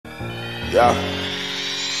Yeah.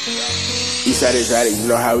 Eastside is at it, you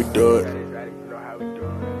know how we do it.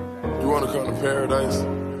 You wanna come to paradise?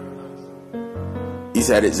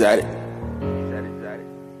 Eastside is at it.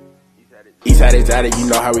 Eastside is at it, you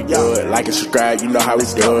know how we do it. Like and subscribe, you know how we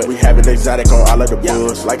do it. We having exotic on all of the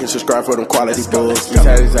bulls. Like and subscribe for them quality bulls.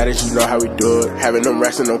 Eastside is at it, you know how we do it. Having them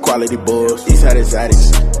racks and them quality bulls. Eastside is at it.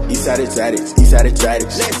 Eastside is at it. Eastside is at it.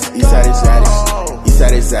 Eastside is at it.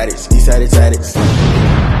 Eastside is at it. Eastside is at it.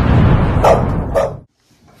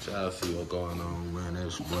 Y'all see what's going on, man.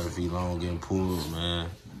 That's your boy V-Long getting pulled, man.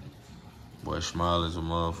 Boy Smile is a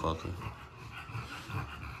motherfucker.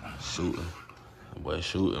 Shooting. Boy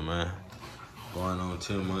shooting, man. Going on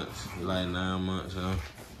 10 months, like 9 months, you know.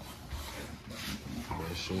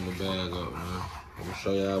 Boy shooting the bag up, man. I'm gonna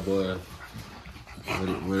show y'all, boy,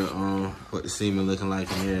 what the semen looking like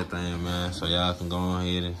and everything, man. So y'all can go on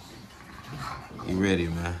ahead and you ready,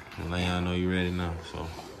 man. And let y'all know you ready now, so.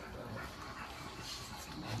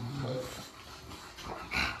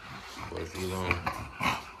 Boy V-Long.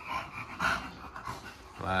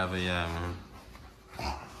 Live yeah, man.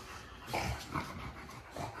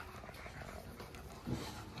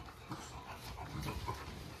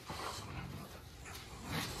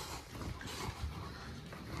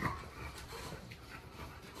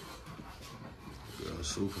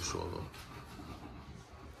 Super swallow.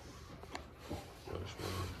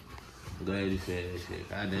 I'm glad you said that shit.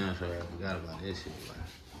 Goddamn sure I forgot about that shit, man.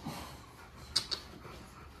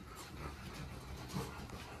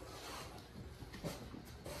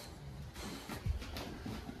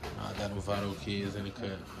 I got them Vado kids in the cut,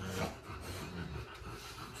 man.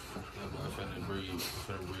 I'm finna breathe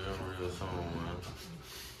her real soon,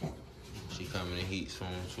 man. She coming in heat soon,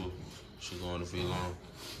 too. She going to V-Long.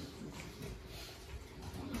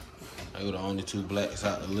 They were the only 2 blacks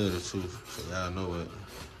out the litter, too. So y'all know it.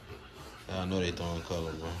 Y'all know they throwing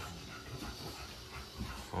color, bro.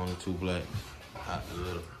 Only 2 blacks out the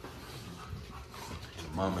litter.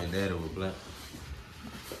 And mama and daddy were black.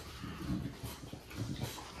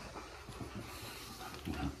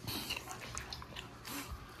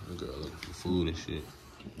 The girl looking for food and shit.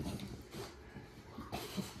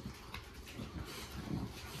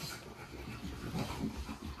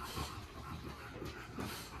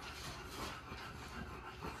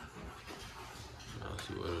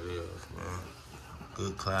 See what it is, man.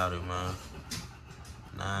 Good cloudy, man.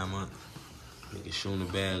 9 months. Nigga shooting the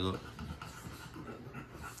bag up.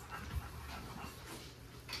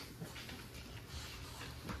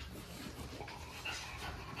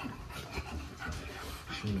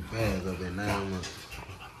 Shooting the bag up at 9 months.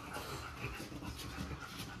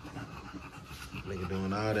 Nigga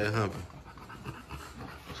doing all that humping.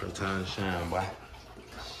 So time to shine, boy.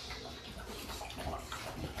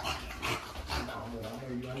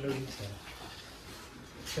 I know you said.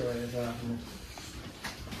 Sure, it's out.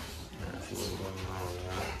 See what's going on,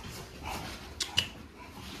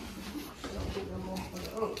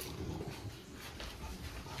 y'all.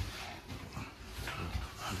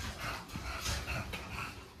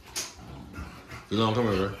 V-Long, come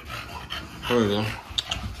here, bro. Come here, V-Long.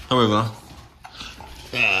 Come here, V-Long.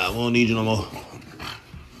 Yeah, we don't need you no more.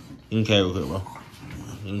 You can carry real quick, bro.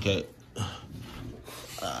 You can carry.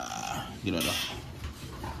 Get out there.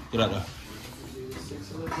 Get out there.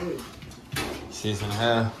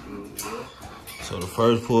 6.5. So the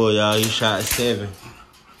first pull, y'all, he shot 7.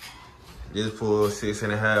 This pull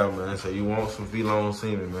 6.5, man. So you want some V-Long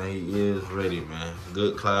semen, man. He is ready, man.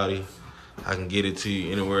 Good cloudy. I can get it to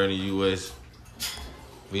you anywhere in the U.S.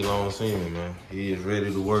 V-Long semen, man. He is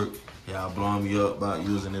ready to work. Y'all blowing me up about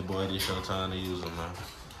using it, boy. This your time to use it, man.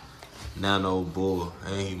 Nano bull.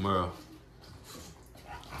 Ain't he Merle?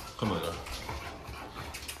 Come on, though.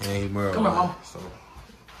 And he Merle. Come on, Mom. So,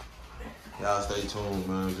 y'all stay tuned,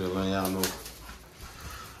 man. Just letting y'all know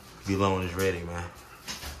V-Long is ready, man.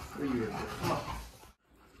 Come on.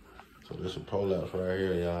 So this a prolapse right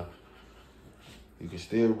here, y'all. You can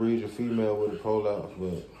still breed your female with a prolapse,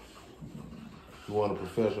 but you want a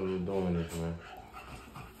professional doing this, man.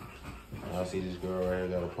 I see this girl right here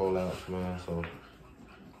got a prolapse, man. So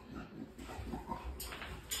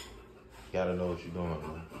you gotta know what you're doing,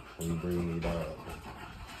 man, when you breed these dogs.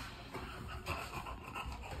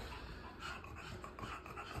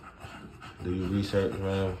 Do your research,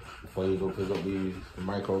 man, before you go pick up these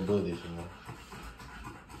micro bullies, you know.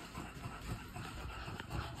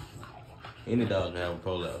 Any dog can have a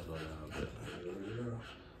prolapse, but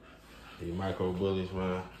these micro bullies,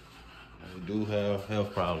 man, they do have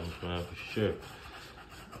health problems, man, for sure.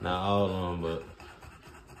 Not all of them, but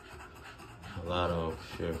a lot of them,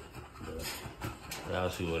 for sure. But y'all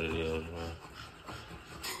see what it is, man.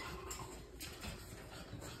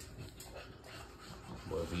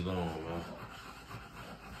 V-Long, man.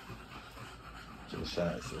 Just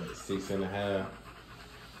shot 6.5.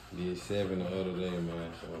 Did 7 the other day,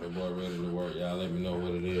 man. So the boy ready to work. Y'all let me know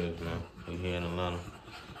what it is, man. We here in Atlanta.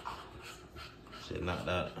 Shit knocked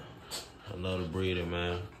out another breeder,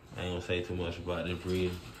 man. I ain't gonna say too much about this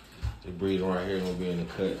breed. This breeder right here gonna be in the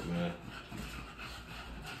cut, man.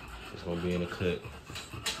 It's gonna be in the cut.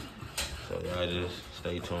 So y'all just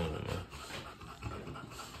stay tuned, man.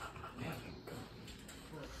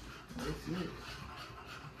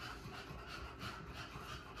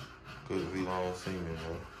 Good V-Long semen, man.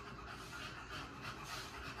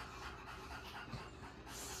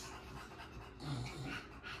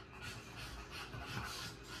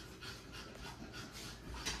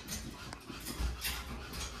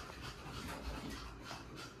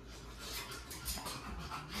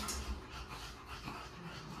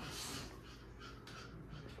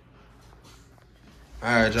 All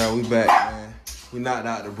right, y'all, we back, man. We knocked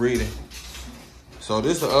out the breeding. So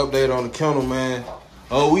this is an update on the kennel, man.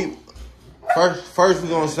 Oh, first we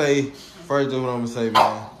gonna say, first thing what I'm gonna say,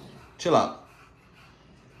 man, chill out.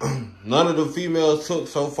 None of the females took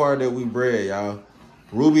so far that we bred, y'all.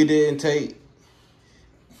 Ruby didn't take,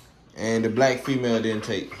 and the black female didn't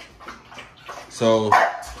take. So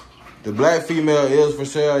the black female is for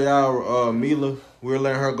sale, y'all. Mila, we're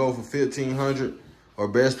letting her go for $1,500 or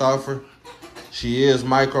best offer. She is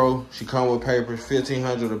micro. She come with papers.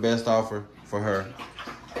 $1,500 the best offer for her.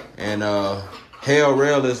 And Hell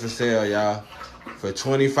Rail is for sale, y'all, for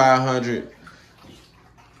 $2,500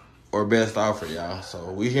 or best offer, y'all.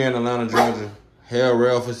 So we here in Atlanta, Georgia. Hell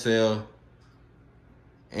Rail for sale,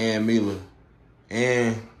 and Mila,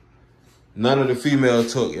 and none of the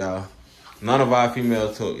females took, y'all. None of our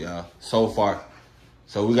females took, y'all, so far.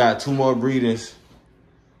 So we got 2 more breedings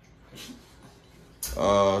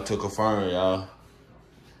to confirm, y'all.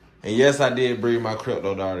 And yes, I did breed my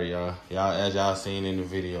crypto daughter, y'all. As y'all seen in the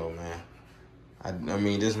video, man. I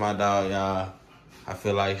mean, this is my dog, y'all. I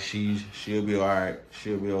feel like she'll be all right.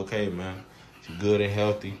 She'll be okay, man. She good and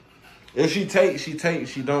healthy. If she takes, she takes.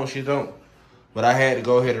 She don't. But I had to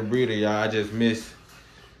go ahead and breed her, y'all. I just missed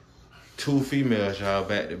 2 females, y'all,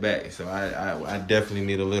 back to back. So I definitely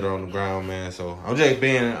need a litter on the ground, man. So I'm just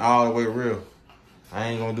being all the way real. I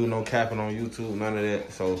ain't gonna do no capping on YouTube, none of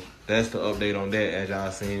that. So that's the update on that. As y'all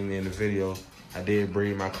seen in the video, I did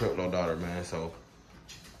breed my crypto daughter, man. So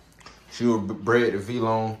she was bred to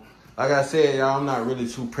V-Long. Like I said, y'all, I'm not really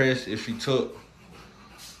too pressed if she took.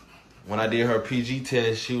 When I did her PG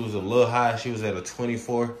test, she was a little high. She was at a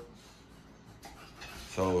 24.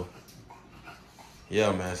 So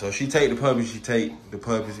yeah, man. So if she take the puppies, she take the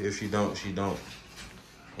puppies. If she don't, she don't.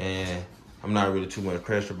 And I'm not really too much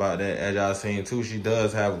pressure about that. As y'all seen too, she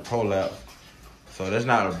does have a prolapse. So that's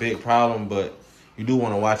not a big problem, but you do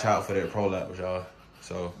want to watch out for that prolapse, y'all.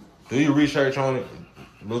 So do your research on it,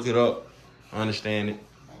 look it up, understand it.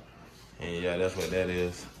 And yeah, that's what that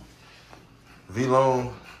is.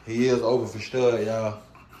 V-Long, he is open for stud, y'all.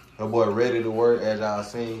 That boy ready to work, as y'all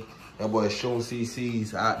seen. That boy shooting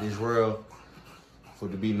CCs out this world. For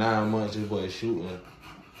it to be 9 months, this boy is shooting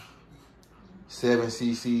 7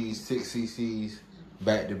 CCs, 6 CCs,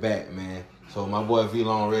 back to back, man. So my boy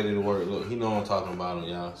V-Long ready to work. Look, he know I'm talking about him,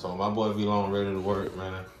 y'all. So my boy V-Long ready to work,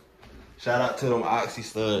 man. Shout out to them Oxy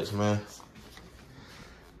studs, man.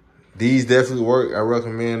 These definitely work. I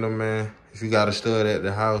recommend them, man. If you got a stud at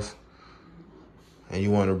the house and you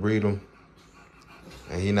want to breed them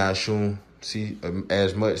and he not shooting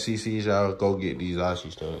as much CCs, y'all, go get these Oxy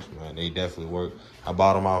studs, man. They definitely work. I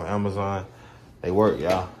bought them off Amazon. They work,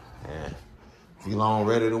 y'all. And V-Long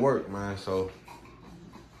ready to work, man. So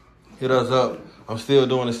hit us up. I'm still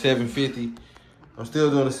doing a 750. I'm still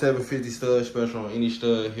doing a 750 stud special on any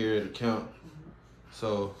stud here at the camp.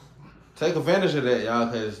 So take advantage of that, y'all,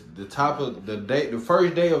 because the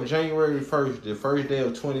first day of January 1st, the first day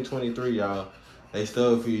of 2023, y'all, they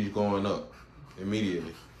stud fees going up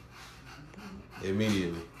immediately.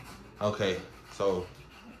 Okay, so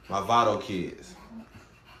my Vado kids.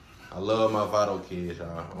 I love my Vado kids,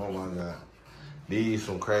 y'all. Oh my God. These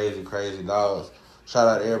some crazy, crazy dogs. Shout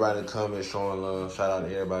out to everybody in the comments showing love. Shout out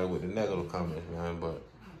to everybody with the negative comments, man. But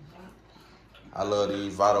I love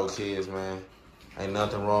these Vado kids, man. Ain't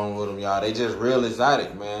nothing wrong with them, y'all. They just real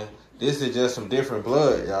exotic, man. This is just some different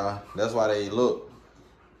blood, y'all. That's why they look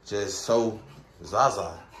just so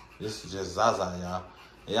Zaza. This is just Zaza, y'all.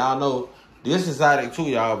 And y'all know this exotic too,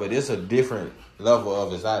 y'all, but it's a different level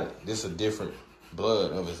of exotic. This is a different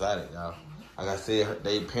blood of exotic, y'all. Like I said,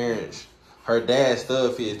 they parents, her dad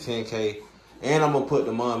stud fee is 10K. And I'm gonna put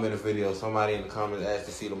the mom in the video. Somebody in the comments asked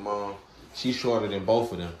to see the mom. She's shorter than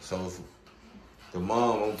both of them. So The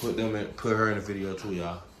mom, I'm gonna put her in the video too,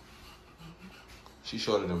 y'all. She's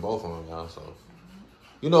shorter than both of them, y'all. So,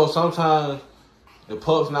 you know, sometimes the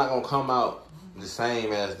pup's not gonna come out the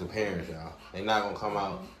same as the parents, y'all. They not gonna come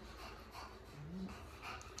out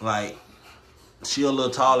like she a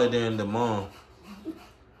little taller than the mom,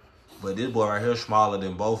 but this boy right here smaller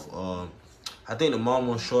than both. I think the mom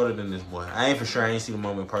was shorter than this boy. I ain't for sure. I ain't see the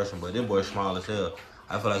mom in person, but this boy small as hell.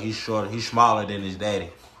 I feel like he's shorter. He's smaller than his daddy.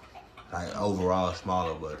 Like overall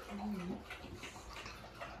smaller, but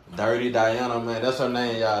Dirty Diana, man. That's her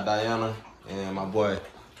name, y'all. Diana and my boy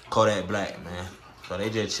Kodak Black, man. So they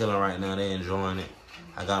just chilling right now. They enjoying it.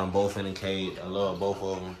 I got them both in the cage. I love both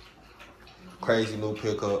of them. Crazy new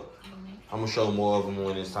pickup. I'm gonna show more of them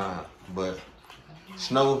when it's time. But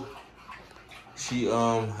Snow, she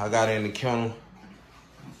I got her in the kennel.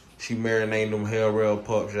 She marinating them Hell Rail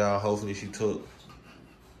pups, y'all. Hopefully she took.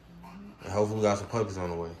 And hopefully we got some puppies on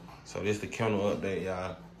the way. So this the kennel update,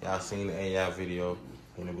 y'all. Y'all seen the AI video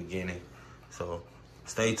in the beginning. So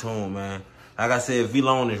stay tuned, man. Like I said,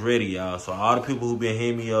 V-Lone is ready, y'all. So all the people who been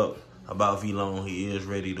hitting me up about V-Lone, he is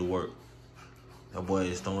ready to work. That boy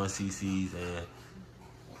is throwing CCs and,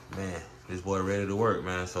 man, this boy ready to work,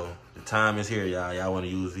 man. So the time is here, y'all. Y'all want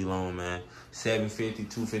to use V-Lone, man. $750,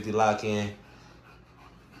 $250 lock-in.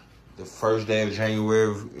 The first day of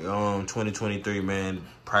January 2023, man,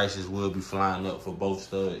 prices will be flying up for both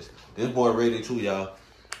studs. This boy ready too, y'all.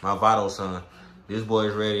 My Vado son. This boy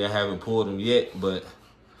is ready. I haven't pulled him yet, but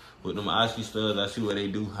with them Oshie studs, I see what they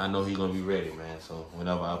do. I know he's going to be ready, man. So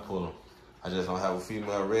whenever I pull him, I just don't have a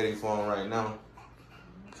female ready for him right now.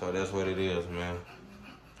 So that's what it is, man.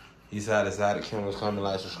 Eastside Exotic Kennels, comment,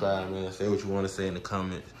 like, subscribe, man. Say what you want to say in the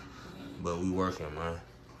comments. But we working, man.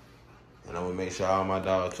 And I'm going to make sure all my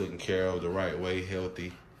dogs taken care of the right way,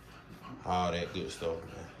 healthy, all that good stuff,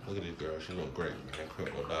 man. Look at this girl. She look great, man.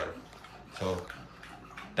 Crypto daughter. So,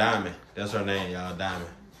 Diamond. That's her name, y'all. Diamond.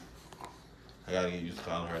 I got to get used to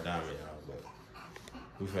calling her Diamond, y'all. But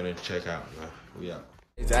we finna check out, man. We out.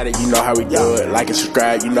 Exotic, you know how we do it. Like and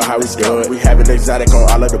subscribe, you know how we do it. We having exotic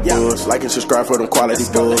on all of the bulls. Like and subscribe for them quality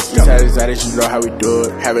bulls. Eastside Exotics, you know how we do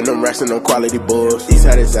it. Having them racks and them quality bulls.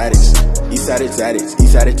 Eastside Exotics, Eastside Exotics,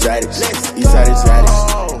 Eastside Exotics, Eastside Exotics,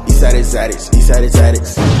 Eastside Exotics, Eastside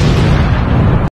Exotics.